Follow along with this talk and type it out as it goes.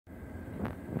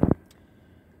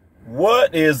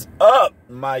What is up,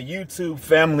 my YouTube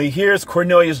family? Here's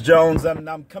Cornelius Jones.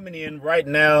 I'm coming in right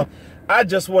now. I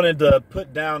just wanted to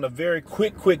put down a very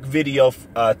quick video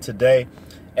today.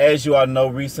 As you all know,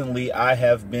 recently I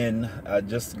have been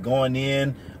just going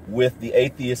in with the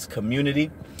atheist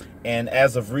community. And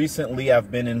as of recently,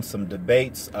 I've been in some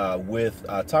debates with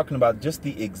talking about just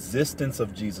the existence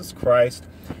of Jesus Christ.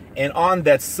 And on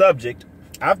that subject,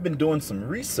 I've been doing some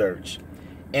research.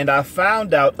 And I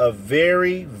found out a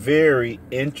very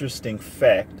interesting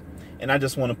fact, and I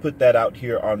just want to put that out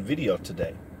here on video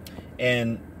today.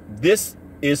 And this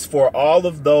is for all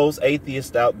of those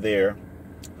atheists out there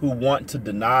who want to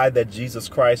deny that Jesus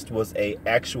Christ was an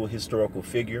actual historical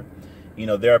figure. You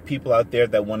know, there are people out there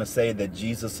that want to say that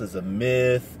Jesus is a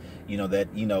myth, we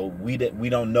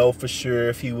don't know for sure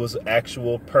if he was an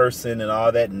actual person and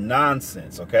all that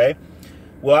nonsense, okay?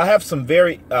 Well, I have some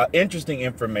very interesting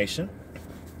information.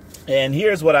 And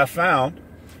here's what I found,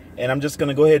 and I'm just going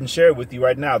to go ahead and share it with you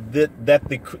right now.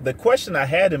 The question I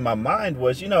had in my mind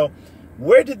was,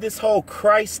 where did this whole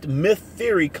Christ myth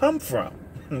theory come from?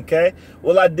 Okay,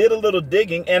 well, I did a little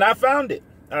digging and I found it.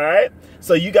 All right,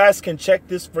 so you guys can check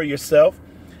this for yourself.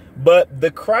 But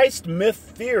the Christ myth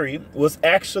theory was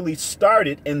actually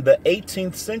started in the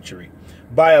 18th century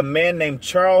by a man named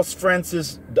Charles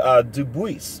Francis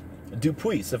Dupuis,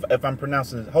 if I'm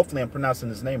pronouncing it, hopefully I'm pronouncing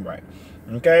his name right.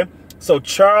 Okay, so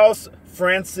Charles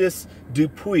Francis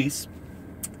Dupuis,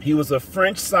 he was a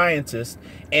French scientist,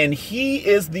 and he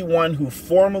is the one who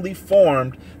formally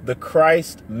formed the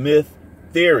Christ myth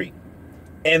theory.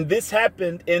 And this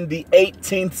happened in the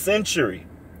 18th century.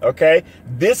 Okay,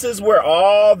 this is where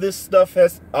all this stuff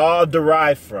has all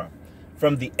derived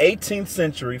from the 18th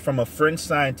century, from a French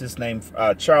scientist named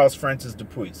Charles Francis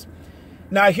Dupuis.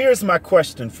 Now, here's my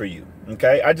question for you.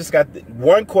 Okay, I just got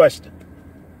one question.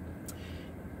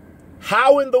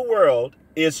 How in the world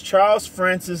is Charles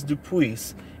Francis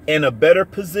Dupuis in a better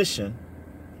position,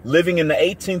 living in the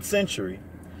 18th century,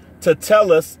 to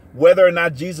tell us whether or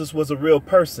not Jesus was a real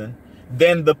person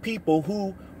than the people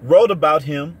who wrote about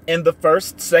him in the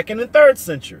 1st, 2nd, and 3rd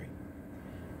century?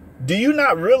 Do you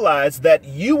not realize that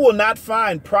you will not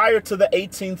find, prior to the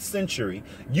 18th century,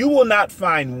 you will not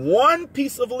find one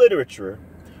piece of literature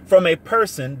from a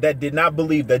person that did not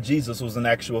believe that Jesus was an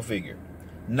actual figure?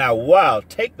 Now, wow,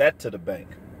 take that to the bank,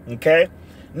 okay?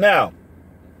 Now,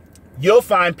 you'll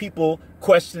find people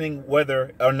questioning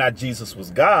whether or not Jesus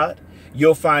was God.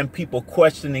 You'll find people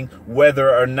questioning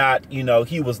whether or not,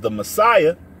 he was the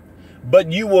Messiah.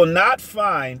 But you will not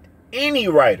find any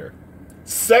writer,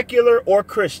 secular or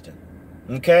Christian,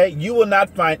 okay? You will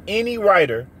not find any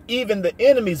writer, even the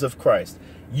enemies of Christ.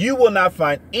 You will not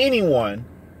find anyone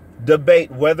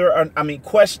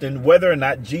question whether or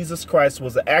not Jesus Christ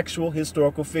was an actual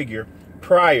historical figure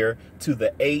prior to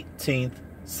the 18th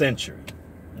century.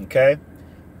 Okay,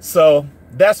 so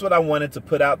that's what I wanted to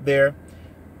put out there.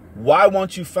 Why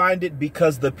won't you find it?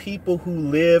 Because the people who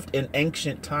lived in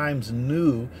ancient times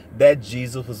knew that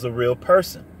Jesus was a real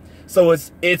person. So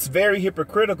it's very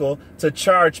hypocritical to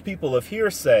charge people of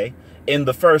hearsay in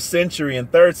the 1st century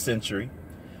and 3rd century,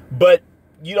 but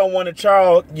you don't want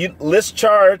to let's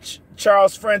charge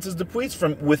Charles Francis Dupuis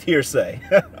with hearsay,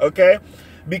 okay?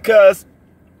 Because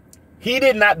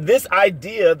this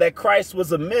idea that Christ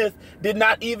was a myth did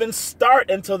not even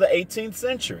start until the 18th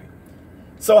century.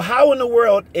 So how in the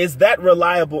world is that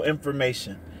reliable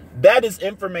information? That is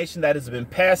information that has been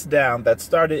passed down, that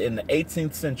started in the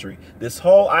 18th century. This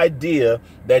whole idea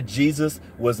that Jesus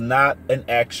was not an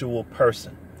actual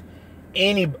person.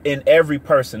 Any and every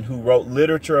person who wrote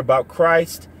literature about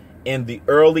Christ in the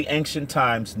early ancient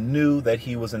times knew that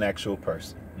he was an actual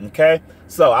person. Okay,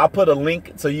 so I'll put a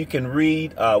link so you can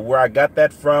read where I got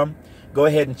that from. Go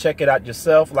ahead and check it out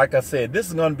yourself. Like I said, this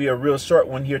is going to be a real short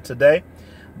one here today,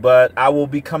 but I will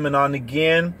be coming on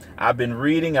again. I've been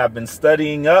reading, I've been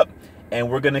studying up,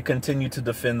 and we're going to continue to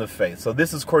defend the faith. So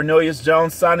this is Cornelius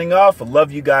Jones signing off. I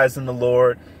love you guys in the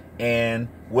Lord. And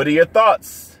what are your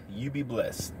thoughts? You be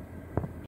blessed.